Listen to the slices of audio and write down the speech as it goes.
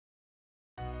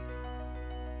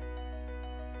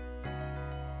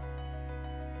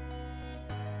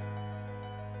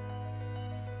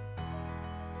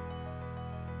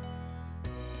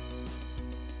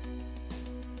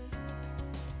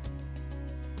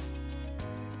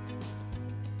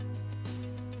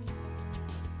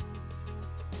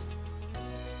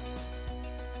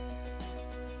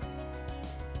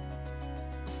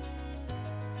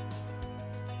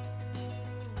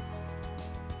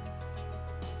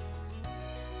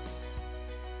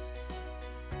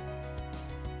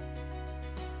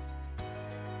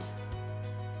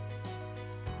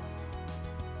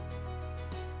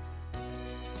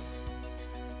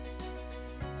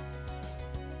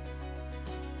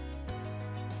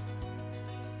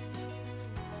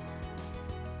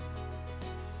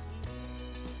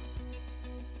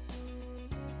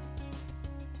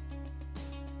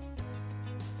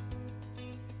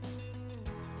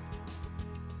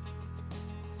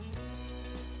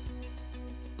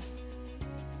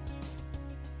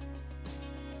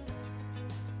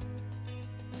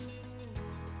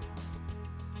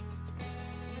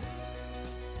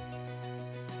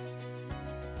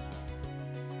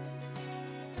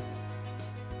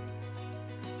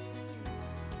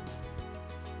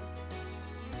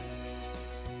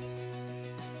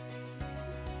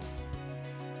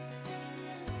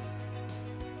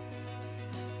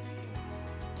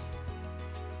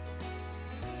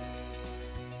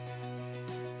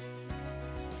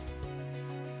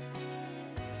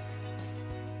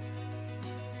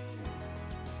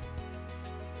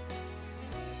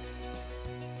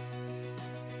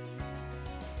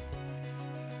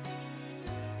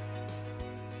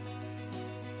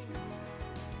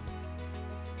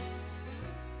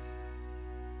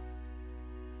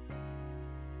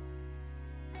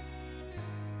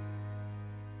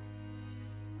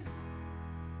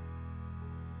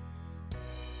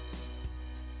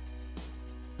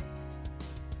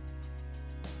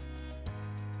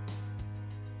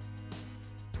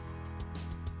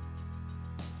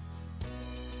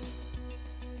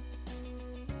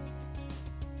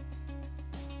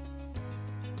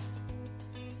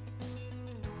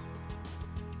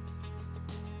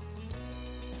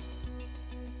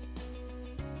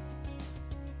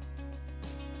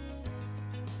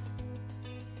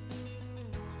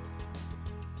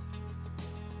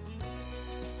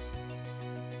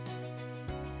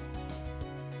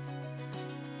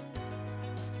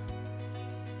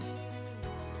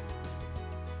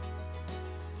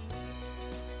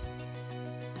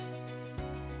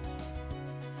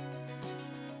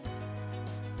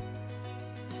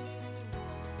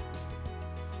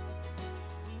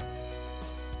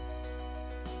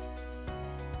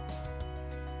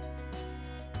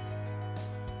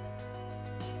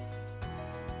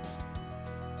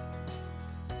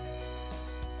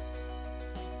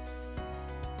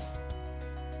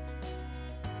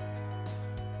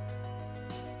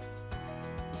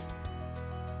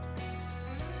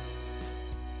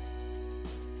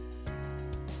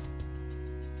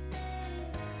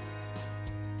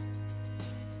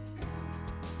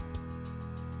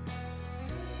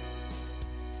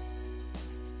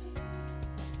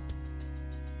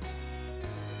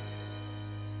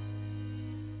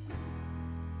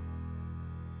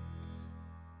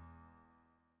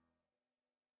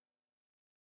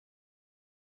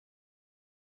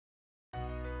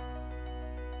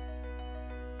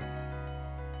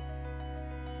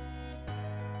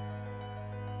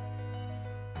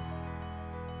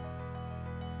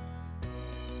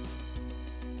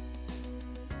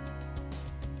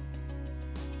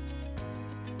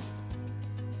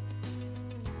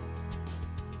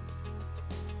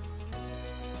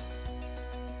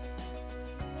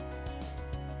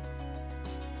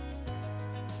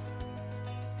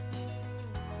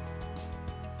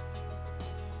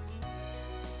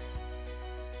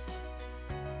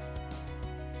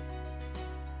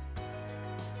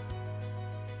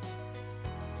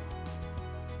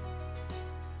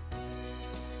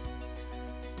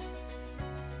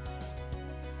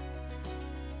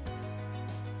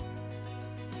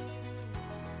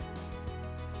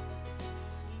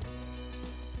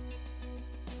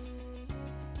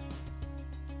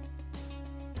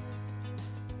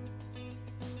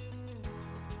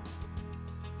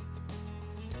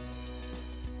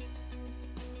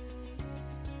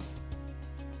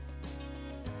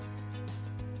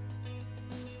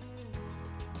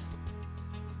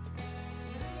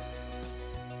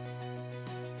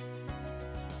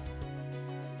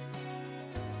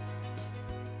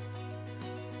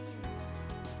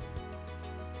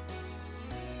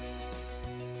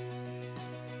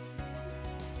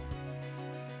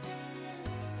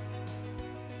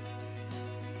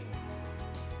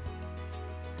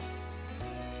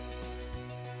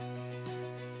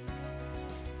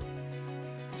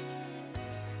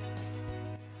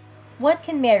What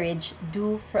can marriage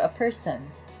do for a person?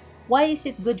 Why is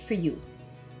it good for you?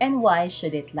 And why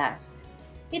should it last?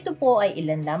 Ito po ay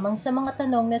ilan lamang sa mga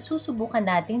tanong na susubukan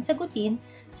natin sagutin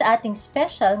sa ating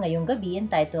special ngayong gabi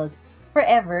entitled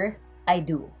Forever I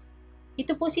Do.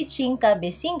 Ito po si Chinka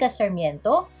Besinga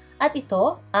Sarmiento at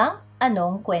ito ang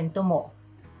Anong Kwento Mo.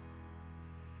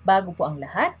 Bago po ang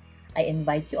lahat, I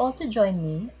invite you all to join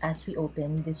me as we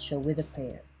open this show with a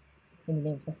prayer. In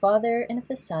the name of the Father, and of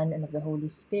the Son, and of the Holy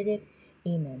Spirit.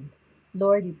 Amen.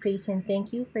 Lord, we praise and thank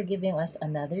you for giving us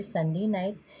another Sunday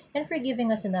night and for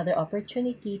giving us another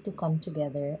opportunity to come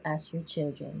together as your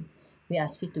children. We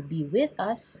ask you to be with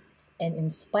us and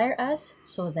inspire us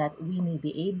so that we may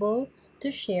be able to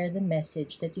share the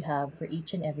message that you have for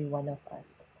each and every one of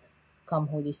us. Come,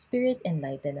 Holy Spirit,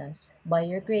 enlighten us. By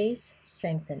your grace,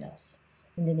 strengthen us.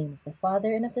 In the name of the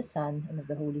Father, and of the Son, and of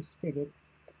the Holy Spirit.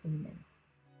 Amen.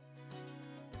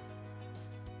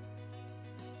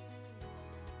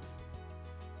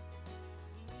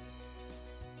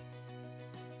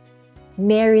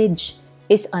 Marriage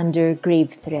is under grave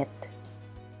threat.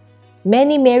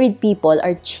 Many married people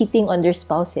are cheating on their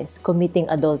spouses, committing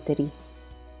adultery.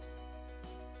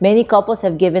 Many couples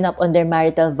have given up on their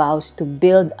marital vows to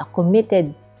build a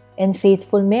committed and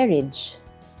faithful marriage.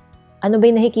 Ano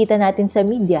ba'y nakikita natin sa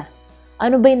media?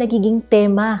 Ano ba'y nagiging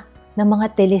tema ng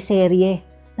mga teleserye,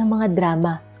 ng mga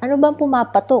drama? Ano bang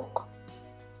pumapatok?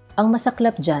 Ang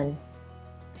masaklap dyan,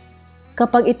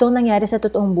 kapag ito nangyari sa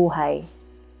totoong buhay,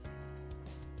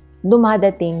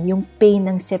 dumadating yung pain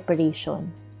ng separation,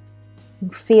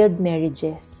 yung failed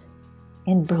marriages,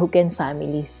 and broken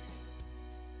families.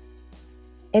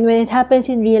 And when it happens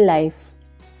in real life,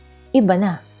 iba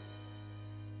na.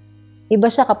 Iba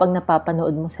siya kapag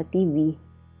napapanood mo sa TV,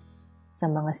 sa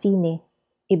mga sine.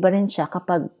 Iba rin siya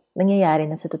kapag nangyayari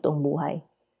na sa totoong buhay.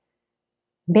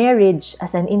 Marriage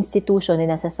as an institution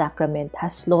and as a sacrament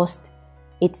has lost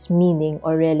its meaning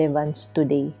or relevance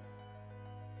today.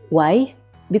 Why?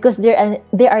 Because there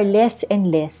are less and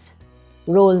less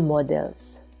role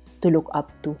models to look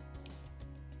up to.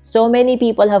 So many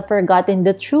people have forgotten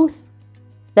the truth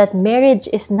that marriage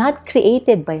is not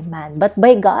created by man, but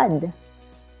by God.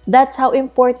 That's how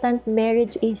important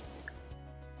marriage is.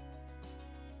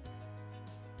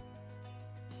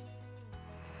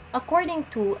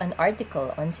 According to an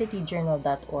article on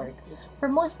cityjournal.org, for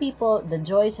most people, the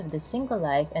joys of the single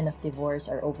life and of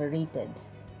divorce are overrated.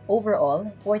 Overall,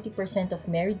 40% of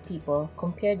married people,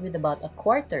 compared with about a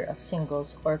quarter of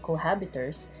singles or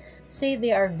cohabitors, say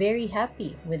they are very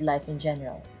happy with life in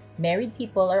general. Married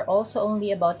people are also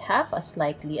only about half as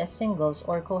likely as singles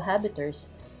or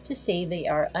cohabitors to say they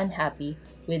are unhappy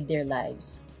with their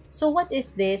lives. So what is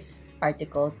this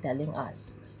article telling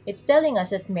us? It's telling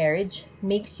us that marriage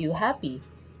makes you happy.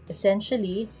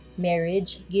 Essentially,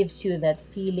 marriage gives you that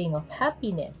feeling of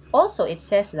happiness. Also, it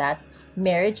says that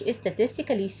marriage is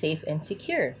statistically safe and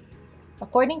secure.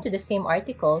 According to the same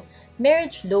article,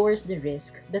 marriage lowers the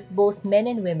risk that both men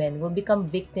and women will become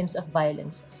victims of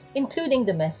violence, including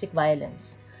domestic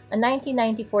violence. A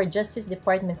 1994 Justice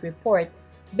Department report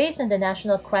based on the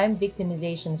National Crime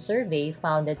Victimization Survey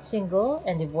found that single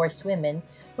and divorced women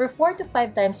were 4 to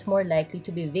 5 times more likely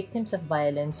to be victims of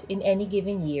violence in any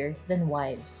given year than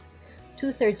wives.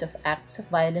 2/3 of acts of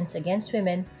violence against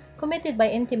women committed by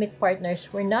intimate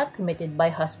partners were not committed by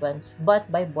husbands but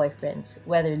by boyfriends,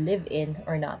 whether live-in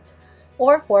or not,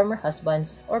 or former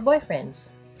husbands or boyfriends.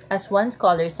 As one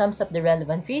scholar sums up the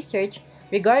relevant research,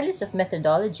 regardless of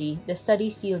methodology, the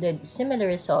studies yielded similar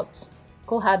results.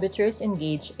 Cohabitors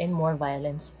engage in more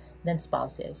violence than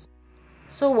spouses.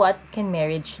 So what can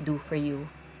marriage do for you?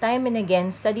 Time and again,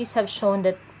 studies have shown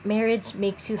that marriage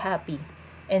makes you happy,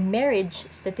 and marriage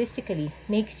statistically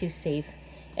makes you safe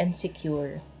and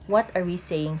secure. What are we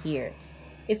saying here?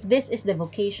 If this is the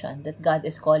vocation that God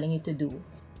is calling you to do,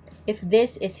 if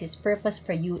this is His purpose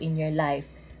for you in your life,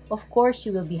 of course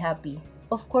you will be happy.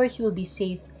 Of course you will be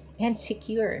safe and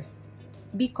secure.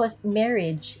 Because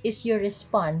marriage is your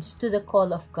response to the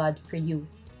call of God for you.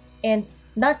 And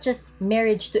not just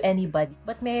marriage to anybody,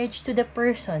 but marriage to the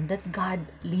person that God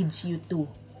leads you to.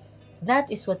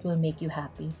 That is what will make you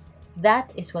happy.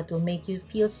 That is what will make you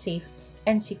feel safe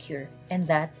and secure. And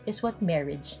that is what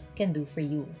marriage can do for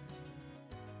you.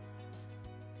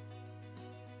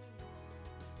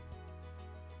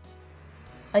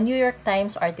 A New York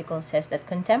Times article says that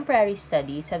contemporary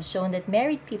studies have shown that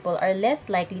married people are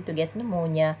less likely to get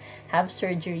pneumonia, have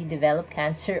surgery, develop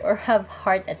cancer, or have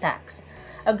heart attacks.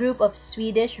 A group of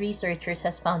Swedish researchers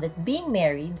has found that being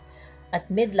married at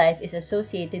midlife is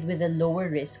associated with a lower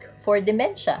risk for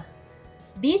dementia.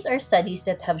 These are studies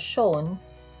that have shown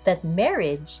that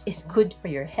marriage is good for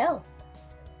your health.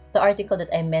 The article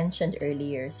that I mentioned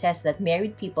earlier says that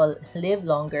married people live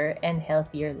longer and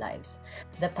healthier lives.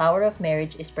 The power of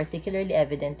marriage is particularly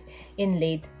evident in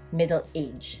late middle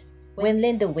age. When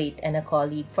Linda Waite and a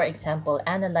colleague, for example,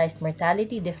 analyzed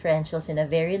mortality differentials in a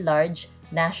very large,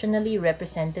 nationally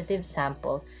representative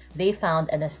sample, they found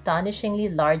an astonishingly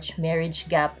large marriage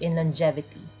gap in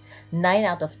longevity. 9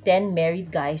 out of 10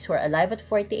 married guys who are alive at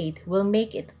 48 will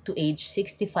make it to age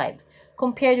 65,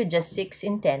 compared to just 6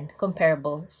 in 10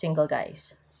 comparable single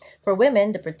guys. For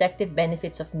women, the protective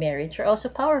benefits of marriage are also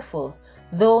powerful,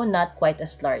 though not quite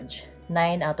as large.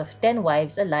 9 out of 10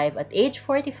 wives alive at age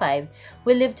 45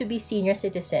 will live to be senior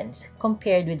citizens,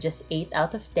 compared with just 8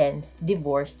 out of 10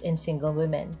 divorced and single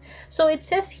women. So it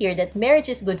says here that marriage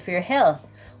is good for your health.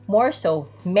 More so,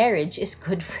 marriage is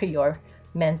good for your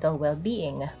mental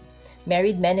well-being.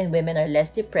 Married men and women are less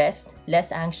depressed,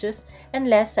 less anxious, and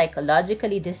less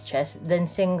psychologically distressed than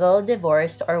single,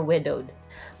 divorced, or widowed.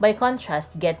 By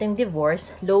contrast, getting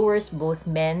divorced lowers both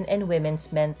men and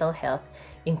women's mental health,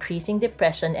 increasing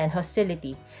depression and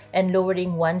hostility, and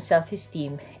lowering one's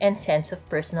self-esteem and sense of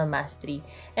personal mastery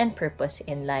and purpose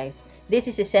in life. This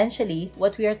is essentially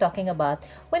what we are talking about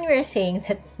when we are saying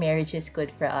that marriage is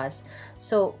good for us.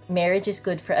 So, marriage is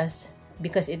good for us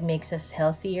because it makes us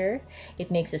healthier, it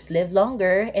makes us live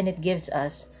longer, and it gives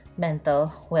us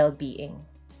mental well-being.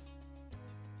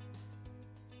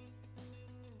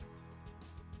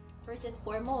 First and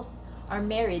foremost, our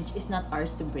marriage is not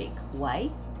ours to break. Why?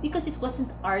 Because it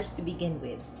wasn't ours to begin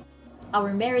with.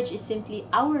 Our marriage is simply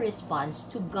our response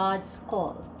to God's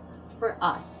call for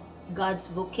us, God's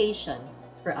vocation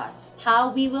for us,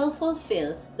 how we will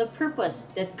fulfill the purpose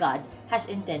that God has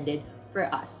intended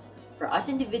for us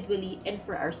individually and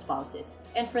for our spouses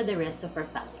and for the rest of our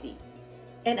family.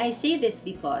 And I say this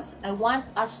because I want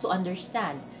us to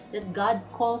understand that God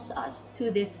calls us to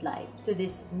this life, to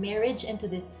this marriage and to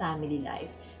this family life,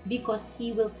 because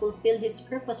He will fulfill His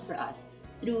purpose for us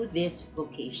through this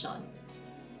vocation.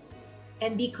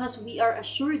 And because we are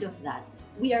assured of that,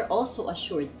 we are also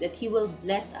assured that He will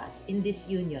bless us in this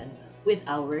union with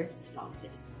our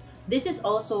spouses. This is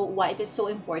also why it is so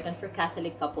important for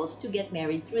Catholic couples to get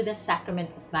married through the sacrament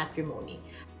of matrimony.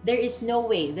 There is no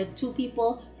way that two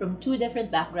people from two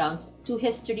different backgrounds, two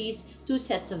histories, two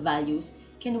sets of values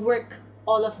can work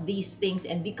all of these things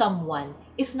and become one,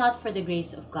 if not for the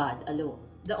grace of God alone.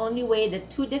 The only way that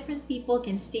two different people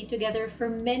can stay together for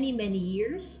many, many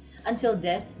years until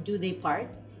death do they part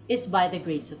is by the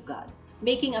grace of God.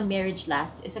 Making a marriage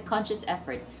last is a conscious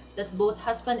effort that both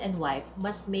husband and wife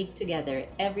must make together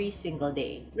every single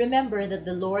day. Remember that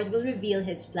the Lord will reveal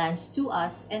His plans to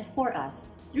us and for us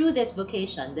through this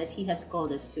vocation that He has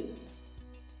called us to.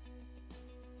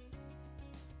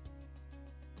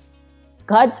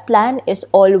 God's plan is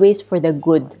always for the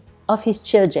good of His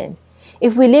children.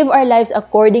 If we live our lives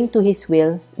according to His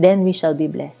will, then we shall be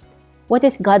blessed. What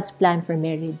is God's plan for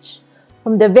marriage?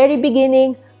 From the very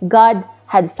beginning, God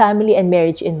had family and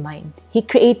marriage in mind. He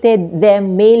created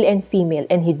them male and female,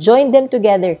 and He joined them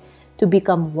together to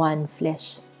become one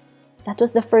flesh. That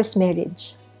was the first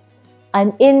marriage.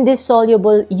 An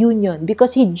indissoluble union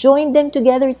because He joined them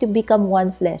together to become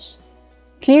one flesh.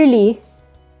 Clearly,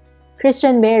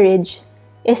 Christian marriage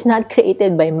is not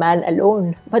created by man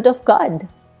alone, but of God.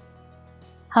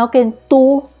 How can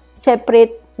two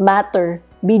separate matter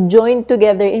be joined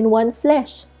together in one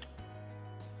flesh?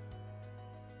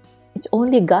 It's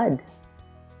only God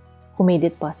who made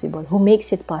it possible, who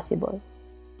makes it possible.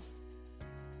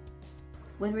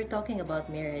 When we're talking about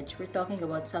marriage, we're talking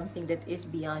about something that is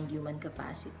beyond human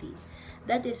capacity.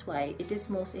 That is why it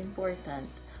is most important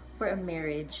for a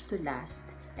marriage to last.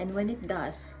 And when it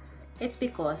does, it's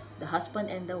because the husband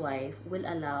and the wife will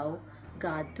allow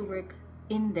God to work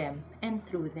in them and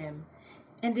through them.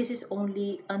 And this is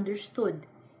only understood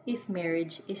if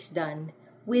marriage is done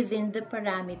within the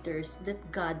parameters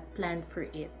that God planned for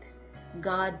it.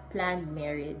 God planned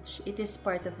marriage. It is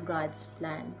part of God's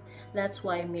plan. That's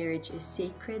why marriage is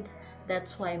sacred.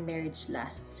 That's why marriage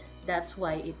lasts. That's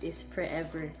why it is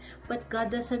forever. But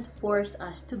God doesn't force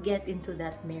us to get into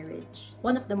that marriage.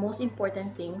 One of the most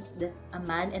important things that a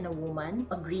man and a woman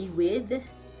agree with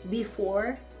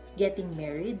before getting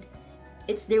married,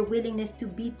 it's their willingness to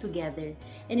be together,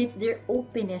 and it's their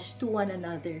openness to one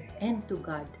another and to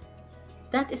God.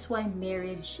 That is why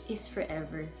marriage is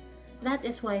forever. That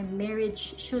is why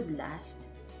marriage should last.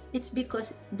 It's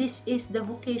because this is the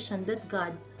vocation that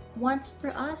God wants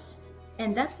for us.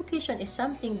 And that vocation is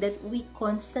something that we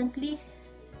constantly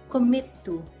commit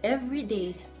to every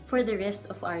day for the rest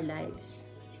of our lives.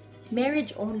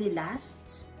 Marriage only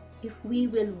lasts if we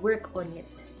will work on it.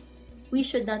 We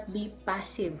should not be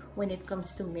passive when it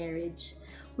comes to marriage.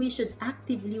 we should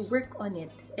actively work on it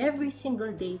every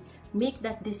single day. Make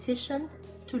that decision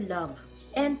to love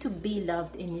and to be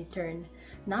loved in return,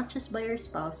 not just by your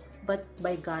spouse, but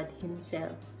by God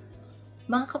Himself.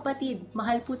 Mga kapatid,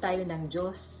 mahal po tayo ng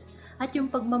Diyos. At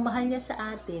yung pagmamahal niya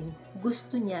sa atin,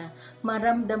 gusto niya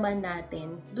maramdaman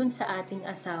natin dun sa ating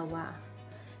asawa.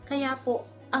 Kaya po,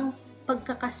 ang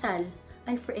pagkakasal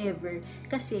ay forever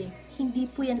kasi hindi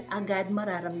po yan agad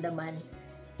mararamdaman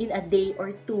in a day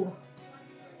or two.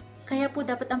 Kaya po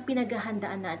dapat ang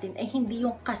pinaghahandaan natin ay hindi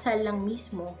yung kasal lang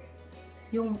mismo,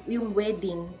 yung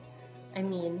wedding,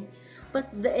 but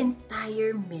the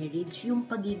entire marriage, yung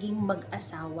pagiging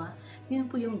mag-asawa, yun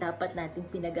po yung dapat nating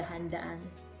pinaghahandaan.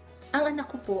 Ang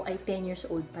anak ko po ay 10 years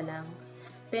old pa lang.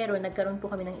 Pero nagkaroon po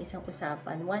kami ng isang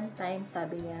usapan. One time,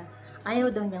 sabi niya,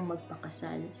 ayaw daw niyang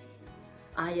magpakasal.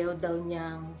 Ayaw daw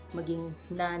niyang maging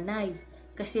nanay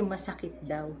kasi masakit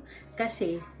daw.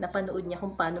 Kasi napanood niya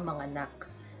kung paano manganak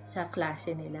sa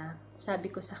klase nila. Sabi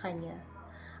ko sa kanya,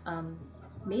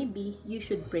 maybe you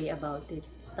should pray about it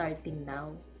starting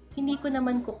now. Hindi ko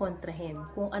naman kukontrahin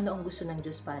kung ano ang gusto ng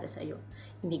Diyos para sa iyo.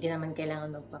 Hindi ka naman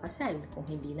kailangan magpakasal. Kung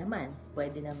hindi naman,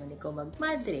 pwede naman ikaw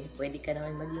magmadre. Pwede ka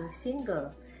naman maging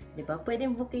single. Diba? Pwede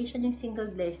yung vocation yung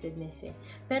single blessedness eh.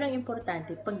 Pero ang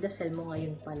importante, pagdasal mo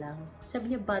ngayon pa lang.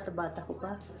 Sabi niya, bata-bata ko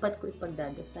pa, ba't ko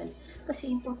ipagdadasal? Kasi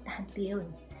importante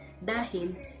yun.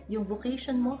 Dahil yung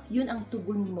vocation mo, yun ang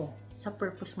tugon mo sa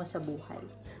purpose mo sa buhay.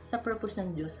 Sa purpose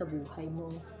ng Diyos sa buhay mo.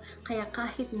 Kaya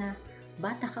kahit na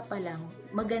bata ka pa lang,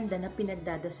 maganda na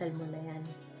pinagdadasal mo na yan.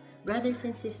 Brothers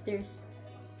and sisters,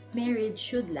 marriage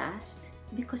should last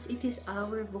because it is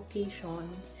our vocation,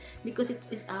 because it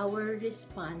is our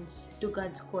response to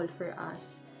God's call for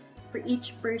us. For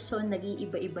each person,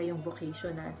 nag-iiba-iba yung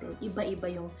vocation natin,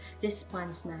 iba-iba yung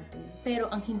response natin.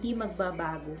 Pero ang hindi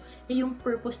magbabago ay yung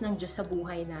purpose ng Diyos sa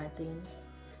buhay natin.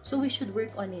 So we should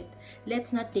work on it.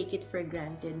 Let's not take it for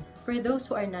granted. For those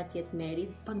who are not yet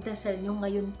married, pagdasal nyo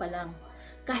ngayon pa lang.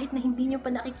 Kahit na hindi nyo pa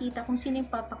nakikita kung sino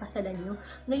yung papakasalan nyo,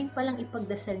 ngayon pa lang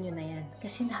ipagdasal nyo na yan.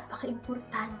 Kasi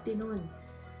napaka-importante nun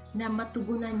na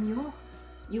matugunan nyo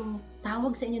yung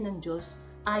tawag sa inyo ng Diyos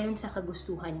ayon sa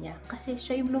kagustuhan niya. Kasi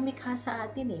siya yung lumikha sa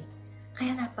atin eh.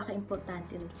 Kaya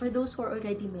napaka-importante nun. For those who are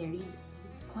already married,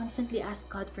 constantly ask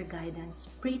God for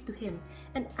guidance. Pray to Him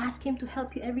and ask Him to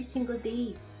help you every single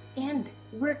day. And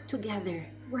work together.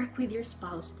 Work with your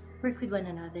spouse. Work with one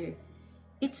another.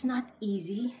 It's not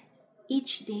easy.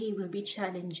 Each day will be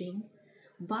challenging,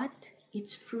 but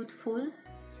it's fruitful.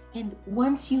 And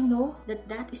once you know that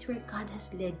that is where God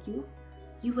has led you,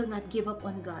 you will not give up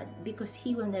on God because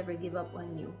He will never give up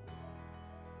on you.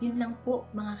 Yun lang po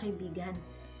mga kaibigan.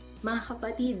 Mga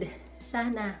kapatid,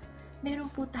 sana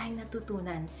meron po tayong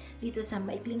natutunan dito sa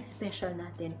maikling special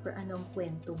natin for Anong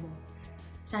Kwento Mo.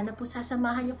 Sana po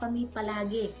sasamahan nyo kami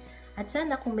palagi. At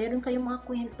sana kung meron kayong mga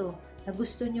kwento na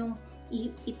gusto nyong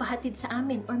ipahatid sa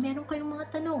amin or meron kayong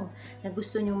mga tanong na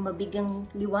gusto nyong mabigang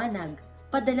liwanag,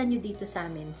 padala nyo dito sa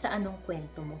amin sa Anong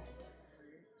Kwento Mo.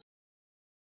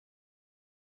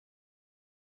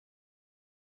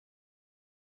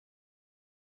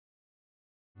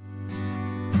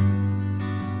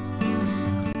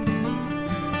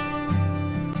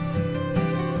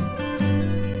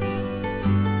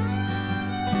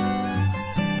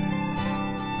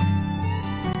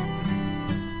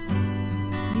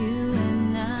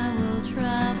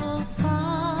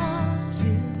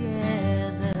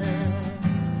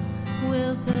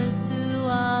 Pursue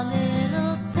all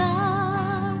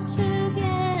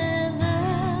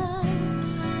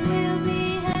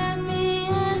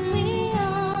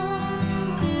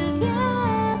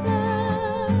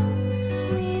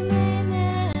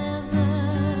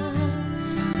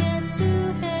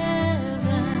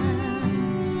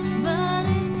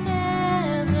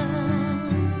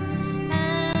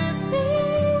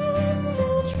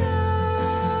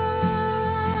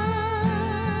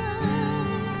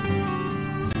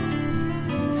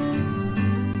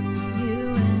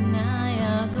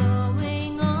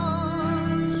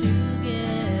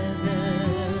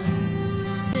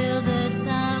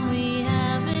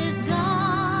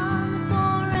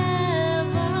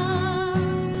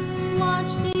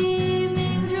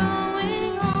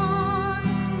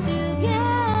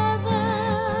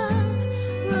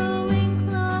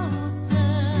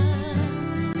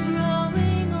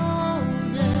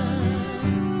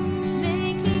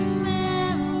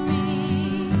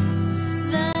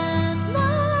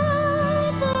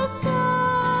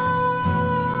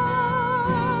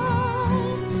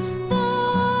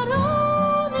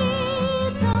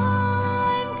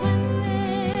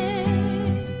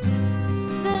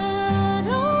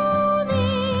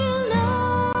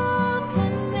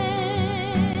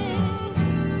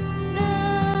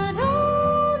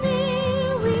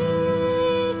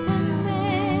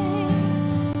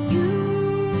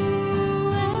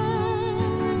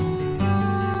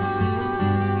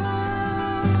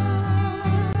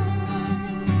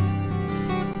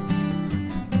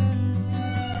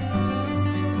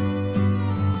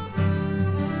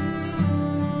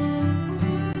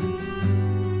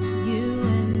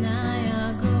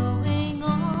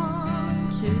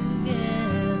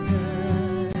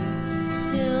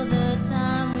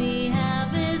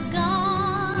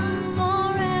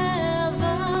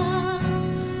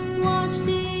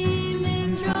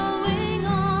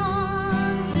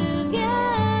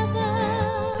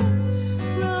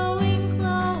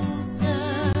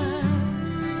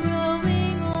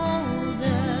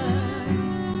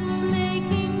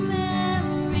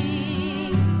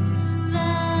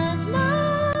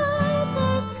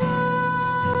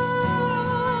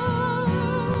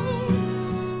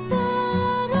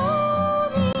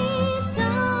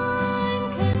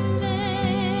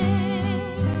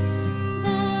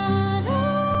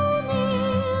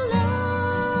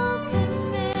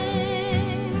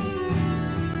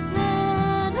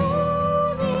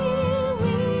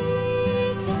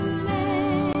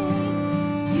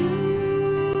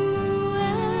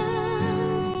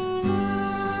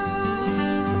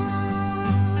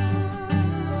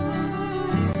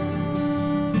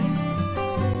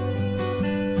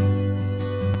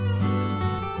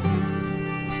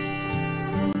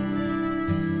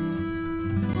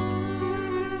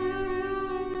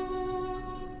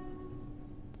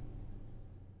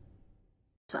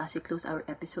as we close our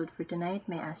episode for tonight,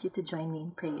 may I ask you to join me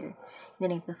in prayer. In the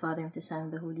name of the Father, and of the Son,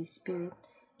 and of the Holy Spirit.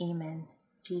 Amen.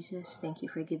 Jesus, thank you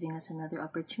for giving us another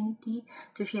opportunity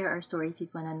to share our stories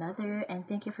with one another, and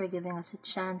thank you for giving us a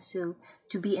chance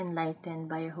to be enlightened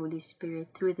by your Holy Spirit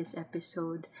through this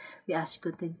episode. We ask you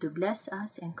to continue to bless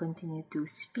us and continue to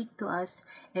speak to us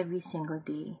every single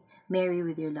day. Mary,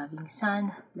 with your loving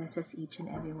Son, bless us each and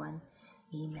every one.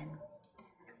 Amen.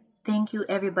 Thank you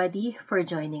everybody for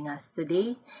joining us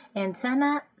today, and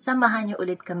sana samahan niyo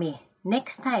ulit kami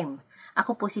next time.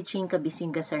 Ako po si Chinka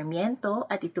Bisinga Sarmiento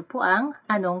at ito po ang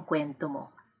Anong Kwento Mo.